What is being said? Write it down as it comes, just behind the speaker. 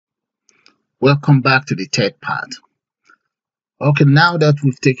Welcome back to the third part. Okay, now that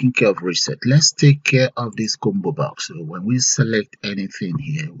we've taken care of reset, let's take care of this combo box. So when we select anything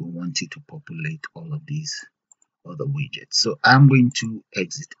here, we want it to populate all of these other widgets. So I'm going to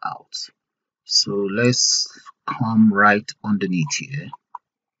exit out. So let's come right underneath here.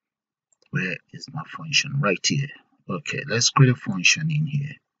 Where is my function? Right here. Okay, let's create a function in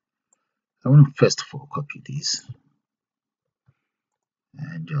here. I want to first of all copy this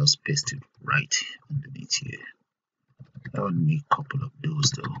and just paste it right underneath here. I will need a couple of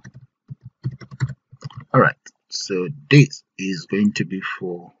those though. Alright, so this is going to be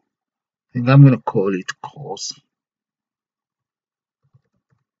for, I think I'm going to call it course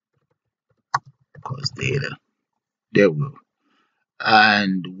data. There we go.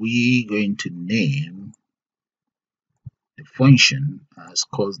 And we're going to name the function as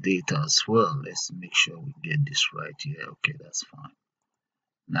course data as well. Let's make sure we get this right here. Okay, that's fine.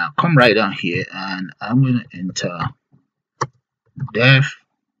 Now come right down here and I'm going to enter def.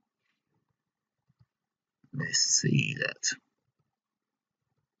 Let's see that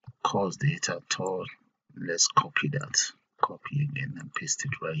course data tall. Let's copy that. Copy again and paste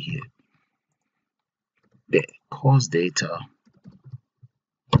it right here. There, course data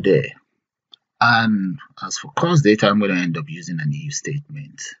there. And as for course data, I'm going to end up using an if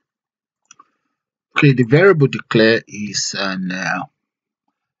statement. Okay, the variable declare is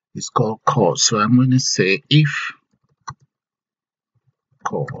it's called course. So I'm going to say if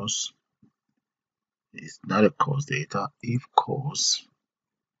course is not a course data, if course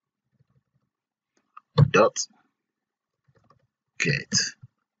dot get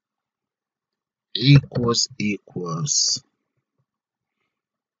equals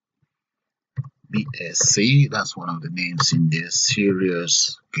BSC, that's one of the names in this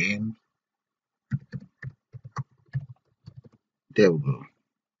serious game. There we go.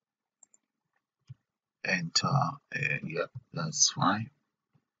 Enter. Yep, that's fine.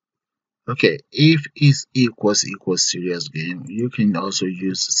 Okay, if is equals serious game, you can also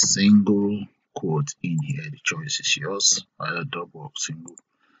use single quote in here. The choice is yours, either double or single.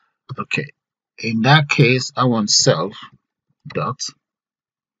 Okay, in that case, I want self dot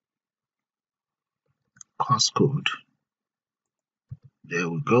course code. There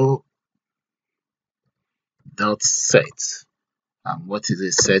we go. Dot set. And what is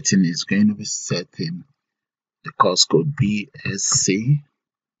it setting? Is going to be setting the course code BSC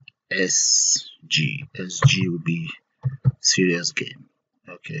SG. SG will be serious game.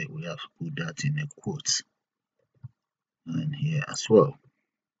 Okay, we have to put that in a quote and here as well.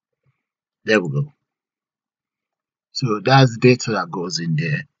 There we go. So that's the data that goes in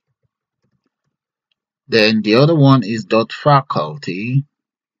there. Then the other one is dot faculty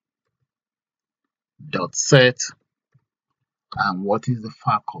dot set. And what is the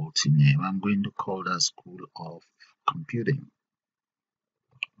faculty name? I'm going to call that School of Computing.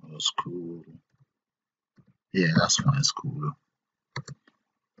 Or school. Yeah, that's fine. School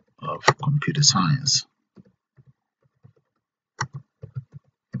of Computer Science.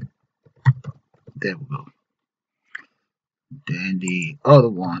 There we go. Then the other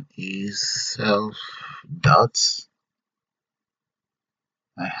one is self dot.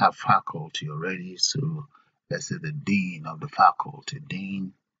 I have faculty already, so let's say the dean of the faculty,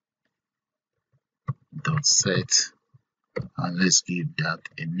 dean dot set, and let's give that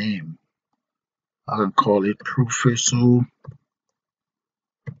a name. I can call it Professor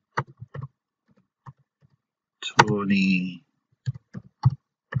Tony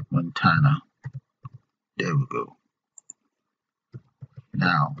Montana. There we go.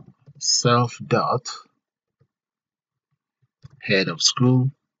 Now self dot head of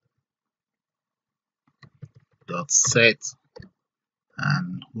school dot set,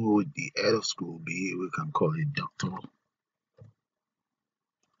 and who would the head of school be? We can call it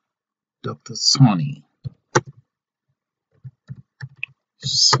Dr. Sonny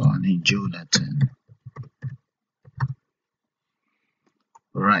Jonathan.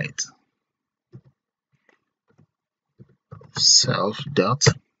 Right. Self dot.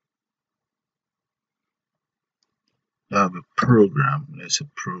 That'll be program. Let's say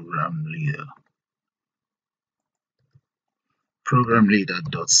program leader. Program leader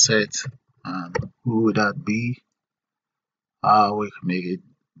dot set, and who would that be? We can make it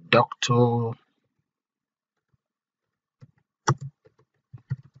Dr.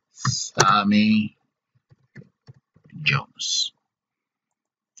 Sammy Jones.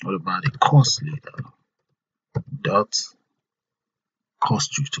 What about the course leader? Dot course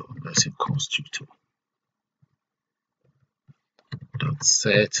tutor. Let's say course tutor. Dot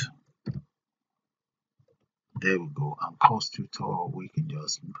set. There we go. And course tutor, we can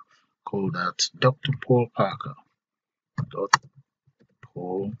just call that Dr. Paul Parker. Dr.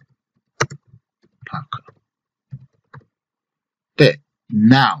 Paul Parker. There.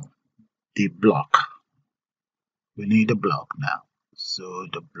 Now the block. We need a block now. So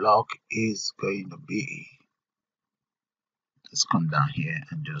the block is going to be, let's come down here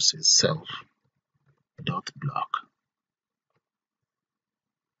and just say self dot block,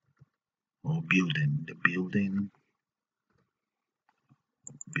 or building, the building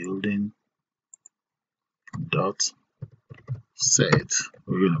dot set.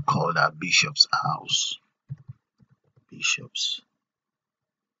 We're going to call that Bishop's house.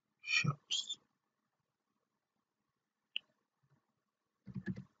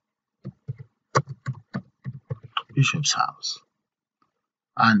 Bishop's house,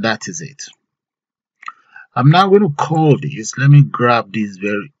 and that is it. I'm now going to call this, let me grab this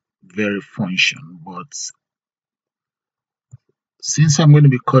very function, but since I'm going to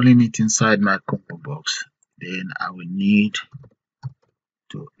be calling it inside my combo box, then I will need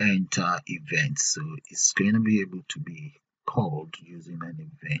to enter events, so it's going to be able to be called using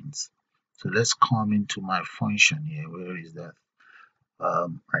an event. So let's come into my function here. Where is that?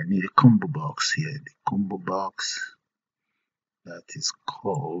 I need a combo box here, the combo box that is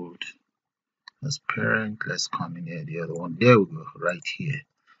called as parent. Let's come in here, the other one, there we go, right here.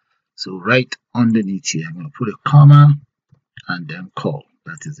 So right underneath here, I'm going to put a comma and then call.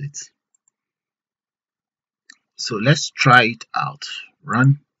 That is it. So let's try it out.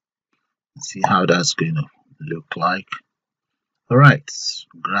 Run and see how that's going to look like. All right,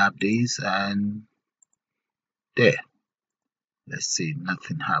 grab these and there. Let's see,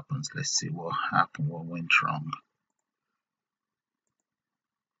 nothing happens. Let's see what happened, what went wrong.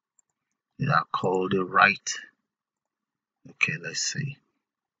 Did I call the right? Okay, let's see.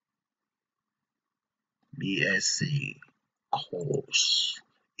 BSC course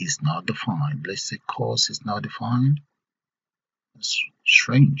is not defined. Let's say course is not defined. That's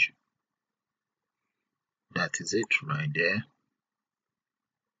strange. That is it right there.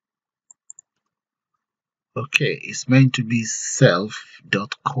 Okay, it's meant to be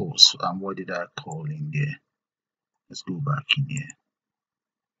self.course. And what did I call in there? Let's go back in here.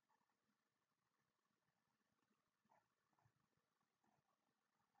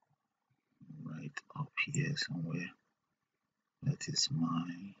 Right up here somewhere. That is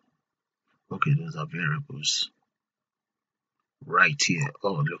my, okay, those are variables. Right here.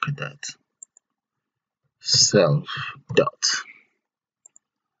 Oh, look at that. Self dot.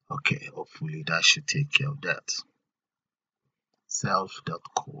 Okay, hopefully that should take care of that. Self dot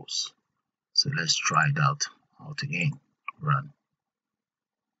course. So let's try it out again. Run.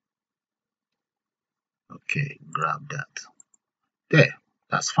 Okay, grab that. There,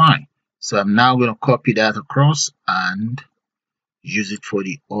 that's fine. So I'm now going to copy that across and use it for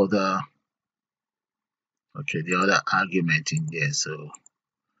the other, okay, the other argument in there. So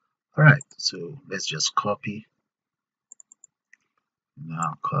all right, so let's just copy.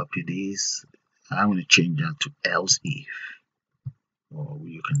 Now copy this. I'm going to change that to else if, or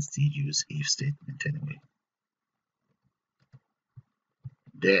you can still use if statement anyway.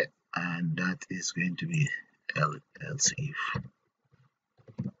 There, and that is going to be else if.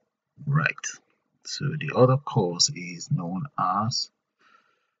 Right. So the other course is known as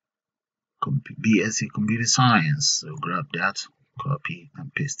BSc Computer Science. So grab that, copy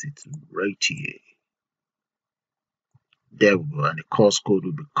and paste it right here. There we go, and the course code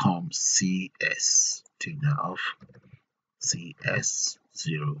will become CS. Take that off.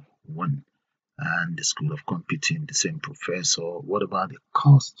 CS01. And the School of Computing, the same professor. What about the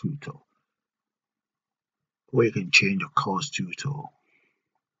course tutor? We can change the course tutor.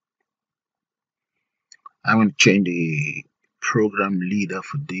 I'm going to change the program leader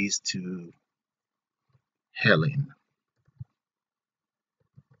for this to Helen.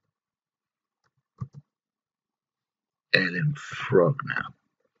 Ellen Frog now.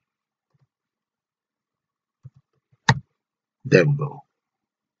 There we go.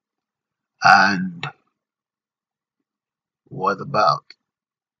 And what about,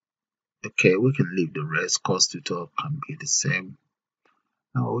 okay, we can leave the rest. Course tutor can be the same.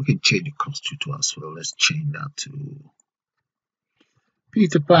 Now we can change the course tutor as well. Let's change that to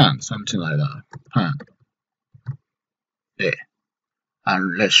Peter Pan, something like that. Pan. There.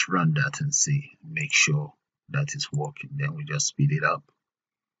 And let's run that and see, make sure that is working. Then we just speed it up.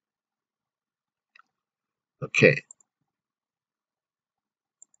 Okay.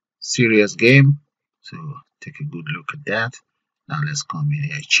 Serious game. So take a good look at that. Now let's come in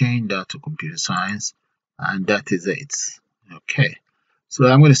here, change that to computer science, and that is it. Okay. So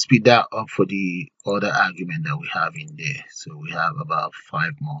I'm going to speed that up for the other argument that we have in there. So we have about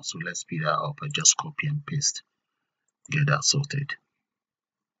 5 more. So let's speed that up. I just copy and paste. Get that sorted.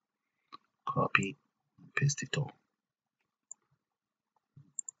 Copy and paste it all.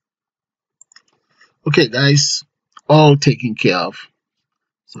 Okay, guys, all taken care of.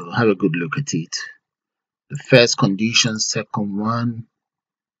 So have a good look at it. The first condition, second one,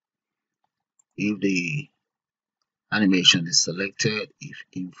 if the animation is selected, if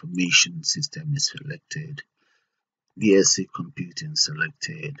information system is selected, BSc computing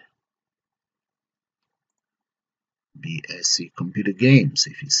selected, BSc computer games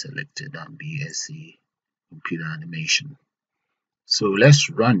if it's selected, and BSc computer animation. So let's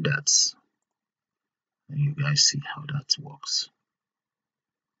run that and you guys see how that works.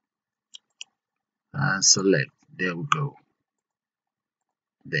 And select, there we go,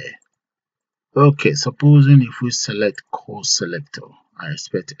 there. Okay, supposing if we select course selector, I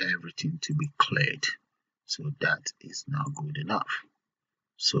expect everything to be cleared. So that is now good enough.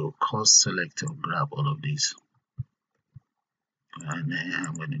 So course selector, grab all of these. And then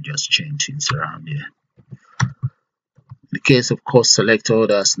I'm going to just change things around here. In the case of course selector,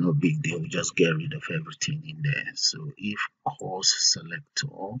 that's no big deal. Just get rid of everything in there. So if course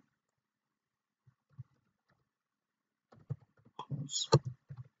selector,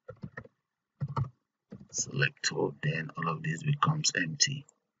 then all of this becomes empty.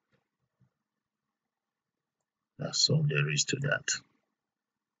 That's all there is to that.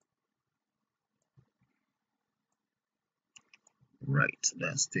 Right,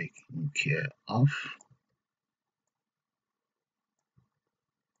 that's taken care of.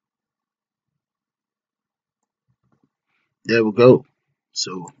 There we go.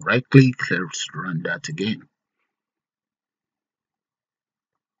 So right click, let's run that again.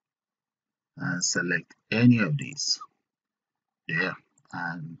 And select any of these. There.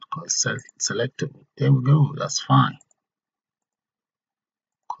 And course selector. There we go. That's fine.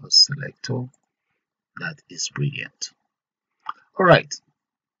 Course selector. That is brilliant. Alright.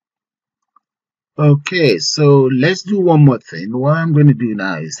 Okay, so let's do one more thing. What I'm going to do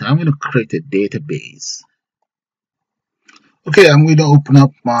now is I'm going to create a database. Okay, I'm going to open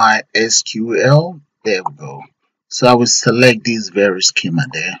up my SQL. There we go. So I will select this very schema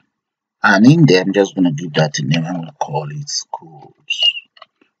there. And in there, I'm just going to give that a name. I'm going to call it schools.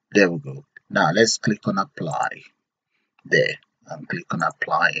 There we go. Now let's click on apply. There. And click on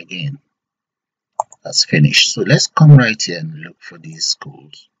apply again. That's finished. So let's come right here and look for these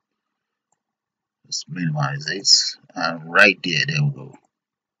schools. Let's minimize it. And right there, there we go.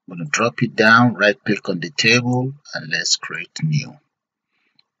 I'm going to drop it down, right click on the table, and let's create new.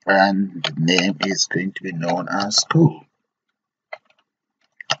 And the name is going to be known as school.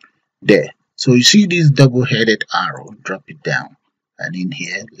 There. So you see this double-headed arrow, drop it down. And in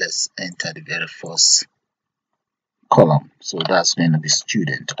here, let's enter the very first column. So that's going to be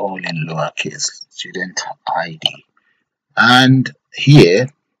student, all in lowercase, student ID. And here,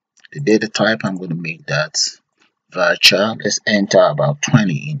 the data type, I'm going to make that virtual. Let's enter about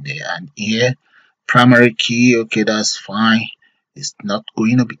 20 in there. And here, primary key, okay, that's fine. It's not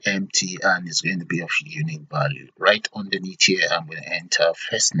going to be empty and it's going to be of unique value. Right underneath here, I'm going to enter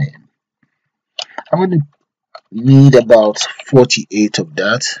first name. I'm going to need about 48 of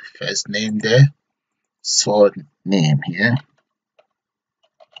that. First name there. Surname here.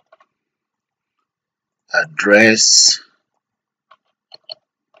 Address.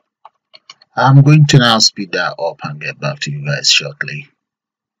 I'm going to now speed that up and get back to you guys shortly.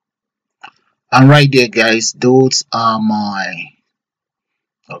 And right there, guys, those are my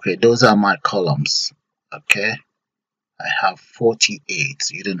columns. Okay, I have 48.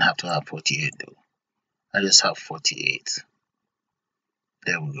 You don't have to have 48 though. I just have 48.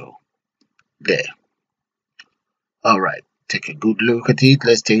 There we go. There. All right, take a good look at it.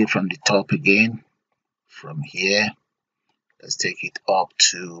 Let's take it from the top again. From here, let's take it up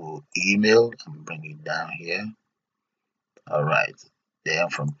to email and bring it down here. All right, then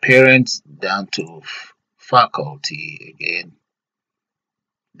from parents down to faculty again.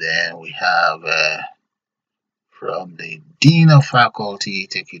 Then we have from the dean of faculty,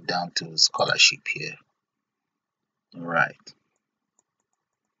 take it down to scholarship here. All right.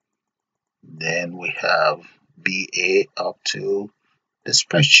 Then we have BA up to the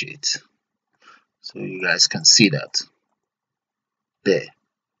spreadsheet. So you guys can see that there.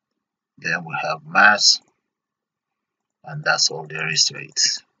 Then we have maths, and that's all there is to it.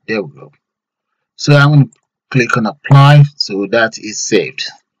 There we go. So I'm going to click on apply. So that is saved.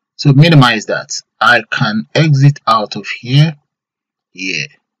 So minimize that. I can exit out of here. Yeah.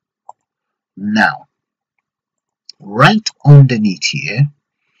 Now, right underneath here,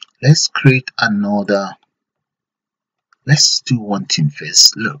 let's create another. Let's do one thing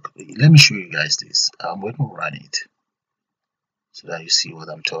first. Look, let me show you guys this. I'm going to run it so that you see what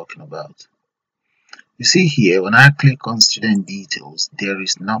I'm talking about. You see here, when I click on student details, there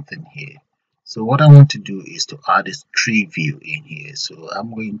is nothing here. So what I want to do is to add a Treeview in here. So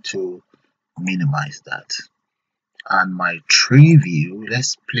I'm going to minimize that. And my Treeview,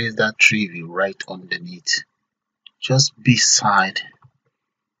 let's place that Treeview right underneath, just beside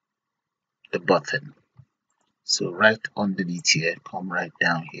the button. So right underneath here, come right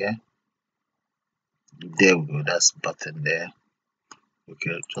down here. There we go, that's button there.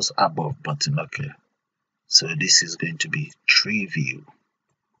 Okay, just above button. Okay, so this is going to be Treeview.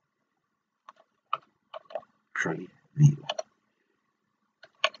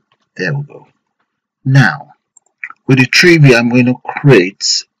 There we go. Now with the Treeview, I'm going to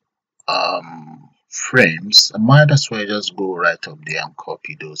create frames. I might as well just go right up there and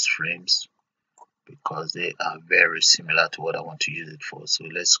copy those frames because they are very similar to what I want to use it for. So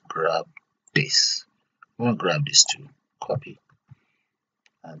let's grab this. I'm going to grab this too, copy,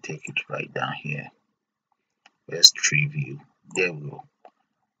 and take it right down here. Where's Treeview? There we go.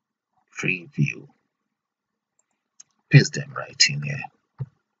 Treeview. Paste them right in here.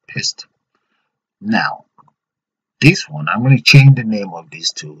 Paste. Now this one, I'm going to change the name of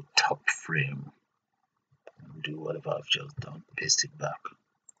this to top frame. Do whatever I've just done. Paste it back.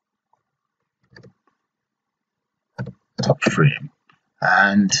 Top frame.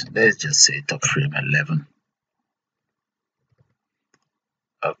 And let's just say top frame 11.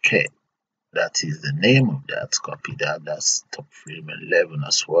 Okay, that is the name of that. Copy that. That's top frame 11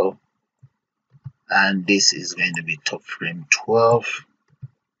 as well. And this is going to be top frame 12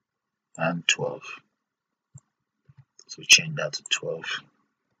 and 12. So change that to 12.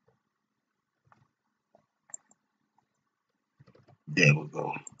 There we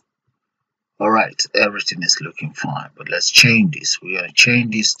go. Alright, everything is looking fine, but let's change this. We're going to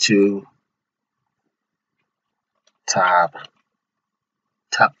change this to tab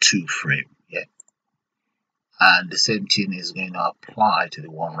 2 frame. Yeah. And the same thing is going to apply to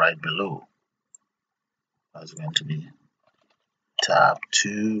the one right below. That's going to be tab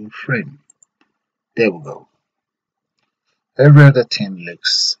 2 frame. There we go. Every other thing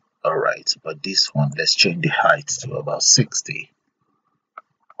looks alright, but this one, let's change the height to about 60.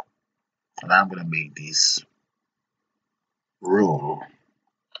 And I'm going to make this row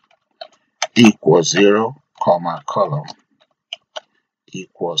equals 0, comma, column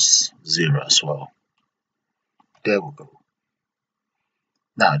equals 0 as well. There we go.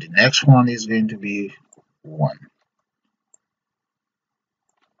 Now the next one is going to be 1.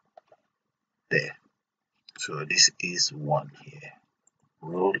 There. So this is 1 here.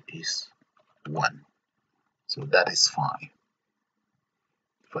 Row is 1. So that is fine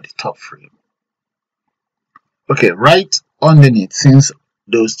for the top frame. Okay, right underneath, since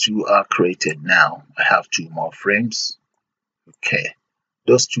those two are created now, I have 2 more frames. Okay,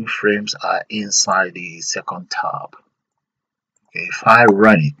 those 2 frames are inside the second tab. Okay, if I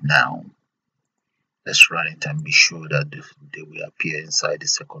run it now, let's run it and be sure that they will appear inside the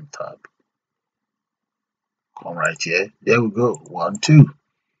second tab. Come right here. There we go. 1, 2.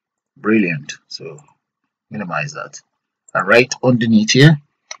 Brilliant. So minimize that. And right underneath here,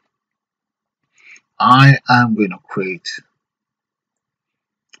 I am going to create,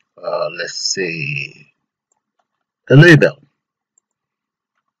 let's say, a label.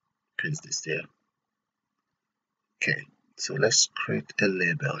 Paste this there. Okay, so let's create a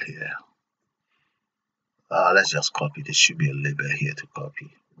label here. Let's just copy. There should be a label here to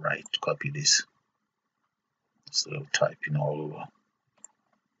copy. Right, copy this. So typing all over.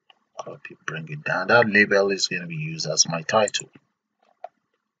 Copy, bring it down. That label is going to be used as my title.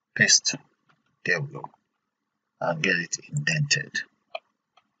 Paste. There we go. And get it indented.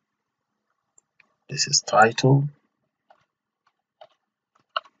 This is title.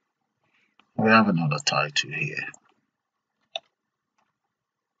 We have another title here.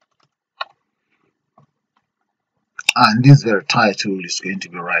 And this very title is going to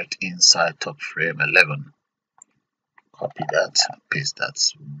be right inside top frame 11. Copy that and paste that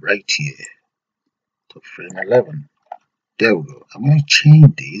right here. Top frame 11. There we go. I'm going to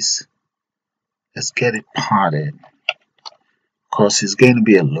change this. Let's get it padded. Because it's going to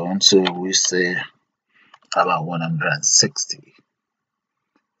be alone, so we say about 160.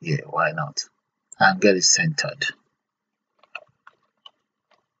 Yeah, why not? And get it centered.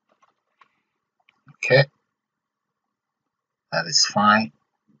 Okay. That is fine.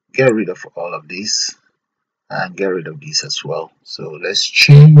 Get rid of all of this. And get rid of this as well. So let's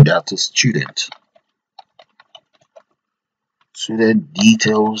change that to student. student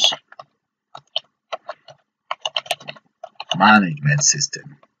details management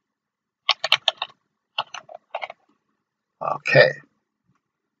system. Okay.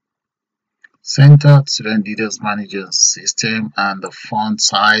 Center student details management system, and the font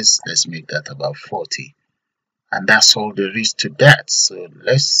size, let's make that about 40. And that's all there is to that. So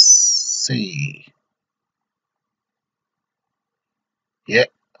let's see. Yeah,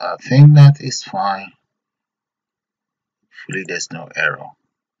 I think that is fine. Hopefully there's no error.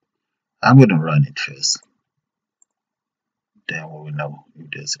 I'm going to run it first. Then we will know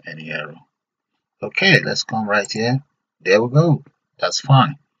if there's any error. Okay, let's come right here. There we go. That's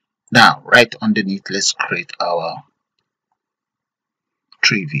fine. Now, right underneath, let's create our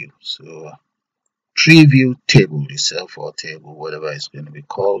Treeview. So, Treeview table itself, or table, whatever it's going to be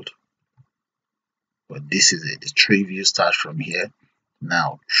called. But this is it. The Treeview starts from here.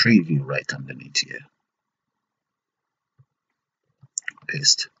 Now, Treeview right underneath here.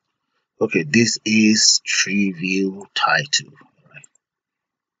 Paste. Okay, this is Treeview title. Right.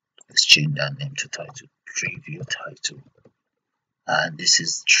 Let's change that name to title. Treeview title. And this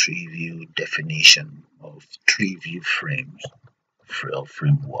is Treeview definition of Treeview frames,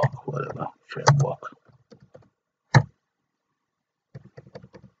 framework, whatever framework.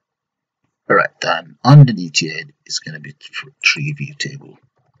 Alright, and underneath here is going to be Treeview table.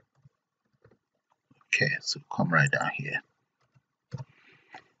 Okay, so come right down here.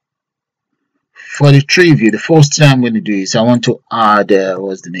 For the Treeview, the first thing I'm going to do is I want to add,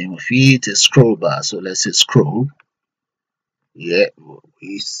 what's the name of it? A scroll bar. So let's say scroll. Yeah,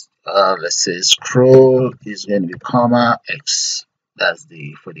 let's say scroll is going to be comma x. That's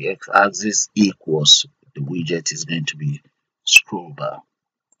the, for the x-axis, equals the widget is going to be scroll bar.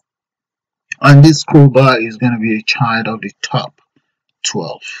 And this scroll bar is going to be a child of the top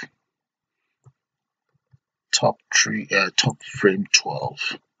 12. Top frame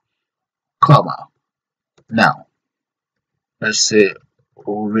 12, comma. Now, let's say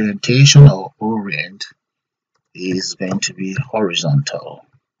orientation or orient is going to be horizontal.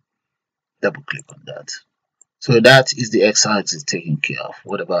 Double click on that. So that is the x-axis taken care of.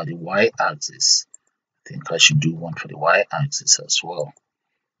 What about the y-axis? I think I should do one for the y-axis as well,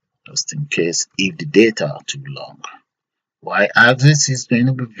 just in case if the data are too long. Y-axis is going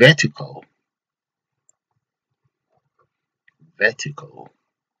to be vertical. Vertical.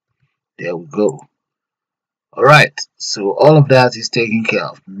 There we go. Alright, so all of that is taken care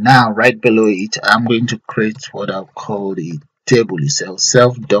of. Now, right below it, I'm going to create what I'll call the table itself,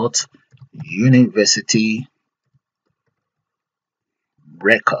 self.university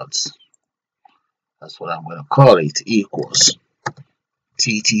records. That's what I'm going to call it, equals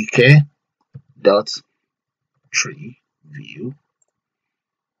ttk dot Treeview,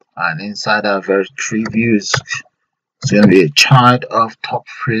 and inside our very Treeview is going to be a child of top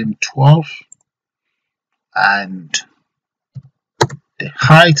frame 12, and the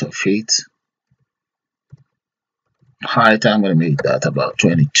height of it, height, I'm going to make that about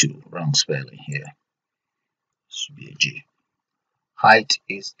 22. Wrong spelling here. Should be a G. Height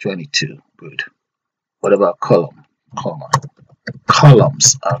is 22. Good. What about column? Comma.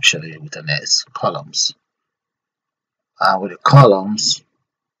 Columns, actually, with an S. Columns. And with the columns,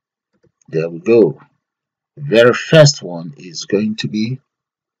 there we go. The very first one is going to be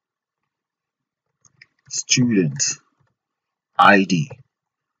student ID.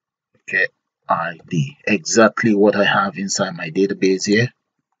 Okay, ID. Exactly what I have inside my database here.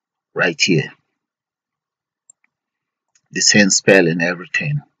 Right here. The same spelling,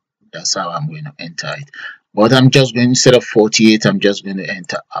 everything. That's how I'm going to enter it. But I'm just going, instead of 48, I'm just going to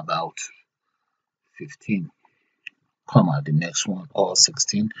enter about 15. Comma, the next one, or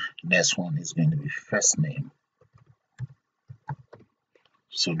 16. The next one is going to be first name.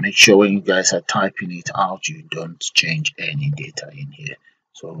 So make sure when you guys are typing it out, you don't change any data in here.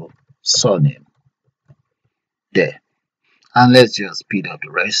 So surname. There. And let's just speed up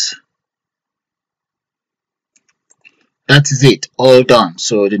the rest. That is it, all done.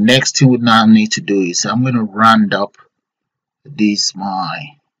 So the next thing we now need to do is I'm going to round up this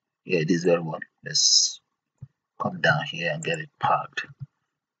this very one. Let's come down here and get it packed.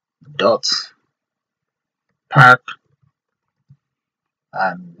 Dot pack,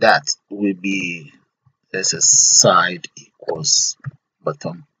 and that will be, let's say, side equals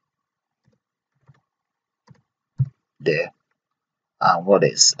bottom. There. And what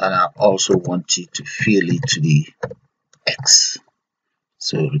is, and I also want you to fill it to the X.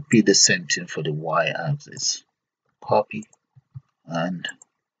 So repeat the same thing for the y-axis. Copy and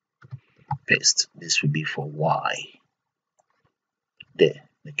paste. This will be for y. There.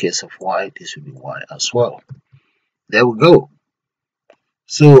 In the case of y, this will be y as well. There we go.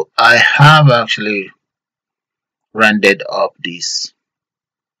 So I have actually rendered up these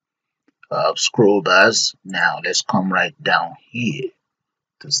scroll bars. Now let's come right down here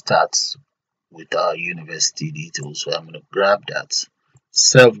to start with our university details. So I'm going to grab that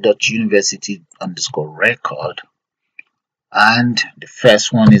self.university underscore record, and the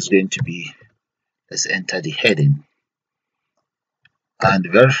first one is going to be, let's enter the heading, and the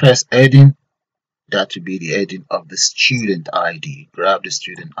very first heading, that will be the heading of the student ID. Grab the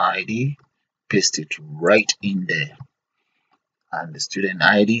student ID, paste it right in there, and the student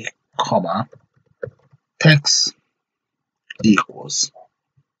ID, comma, text equals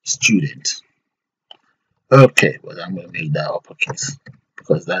student. Okay, but I'm going to make that uppercase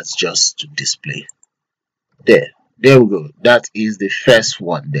because that's just to display. There we go. That is the first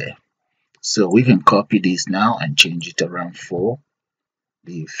one there. So we can copy this now and change it around for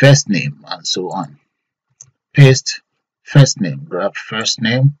the first name and so on. Paste first name, grab first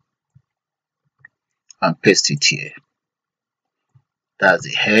name and paste it here. That's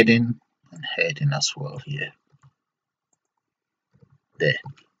the heading and heading as well here. There.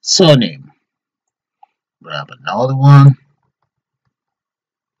 Surname, grab another one.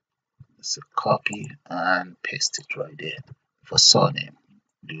 It's a copy and paste it right there for surname.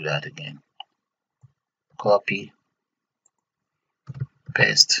 Do that again. Copy,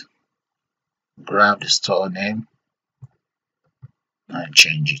 paste, grab the store name and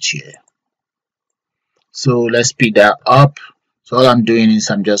change it here. So let's speed that up. So all I'm doing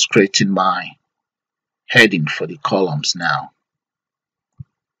is I'm just creating my heading for the columns now,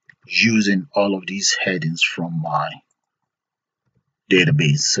 using all of these headings from my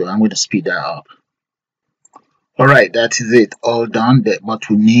database. So I'm going to speed that up. Alright, that is it, all done. But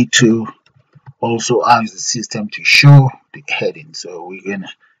we need to also ask the system to show the heading. So we're going to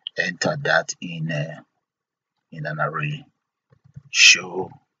enter that in an array. Show.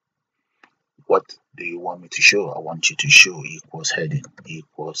 What do you want me to show? I want you to show equals heading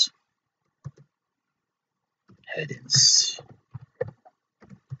equals headings.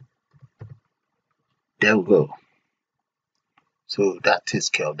 There we go. So that takes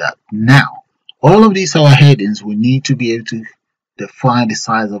care of that. Now, all of these are headings. We need to be able to define the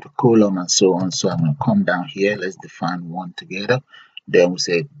size of a column and so on. So I'm going to come down here. Let's define one together. Then we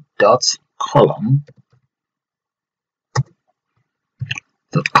say dot column.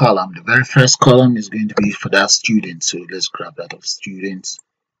 Dot column. The very first column is going to be for that student. So let's grab that of students.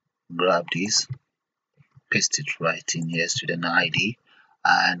 Grab this. Paste it right in here. Student ID.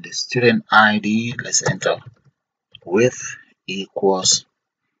 And the student ID, let's enter width equals,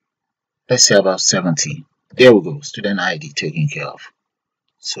 let's say about 70. There we go. Student ID taken care of.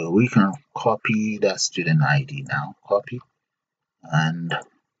 So we can copy that student ID now. Copy. And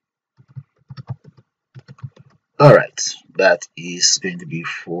alright, that is going to be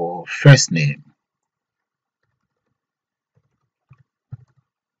for first name.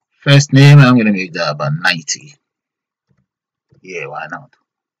 First name, I'm going to make that about 90. Yeah, why not?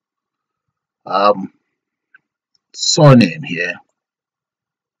 Surname here.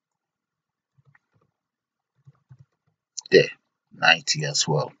 There, 90 as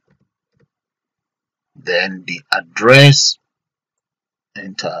well. Then the address,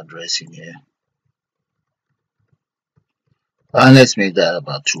 enter address in here. And let's make that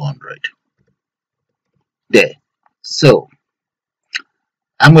about 200. There. So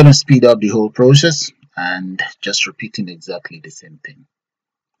I'm going to speed up the whole process and just repeating exactly the same thing.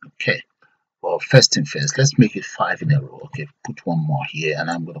 Okay. Well, first thing first, let's make it 5 in a row. Okay, put one more here, and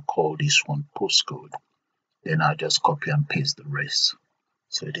I'm going to call this one postcode. Then I'll just copy and paste the rest.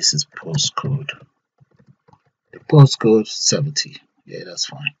 So this is postcode. The postcode 70. Yeah, that's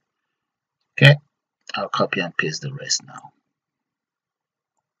fine. Okay, I'll copy and paste the rest now.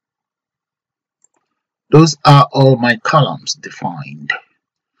 Those are all my columns defined.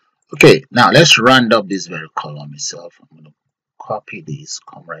 Okay, now let's round up this very column itself. I'm going to copy this,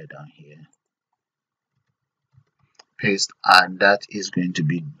 come right down here. Paste, and that is going to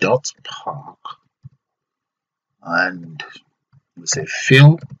be dot park, and we say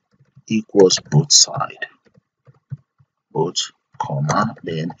fill equals both side, both, comma,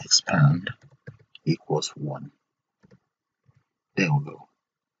 then expand equals 1. There we go.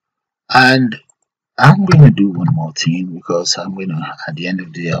 And I'm going to do one more thing, because I'm going to, at the end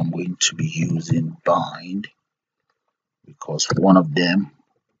of the day, I'm going to be using bind, because one of them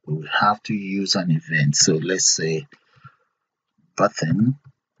we will have to use an event. So let's say button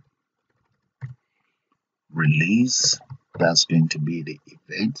release, that's going to be the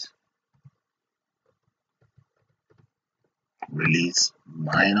event release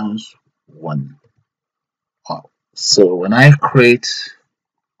 -1. So when I create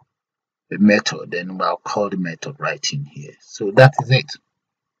a method, then I'll call the method right in here. So that is it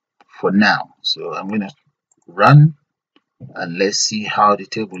for now. So I'm going to run and let's see how the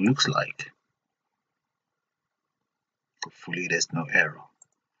table looks like. Hopefully there's no error.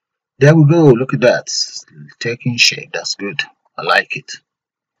 There we go. Look at that. It's taking shape. That's good. I like it.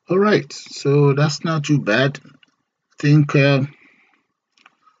 All right. So that's not too bad. I think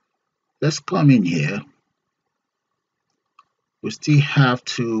let's come in here. We still have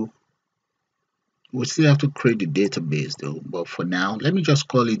to create the database though. But for now, let me just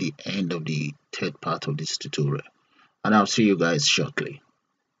call it the end of the third part of this tutorial. And I'll see you guys shortly.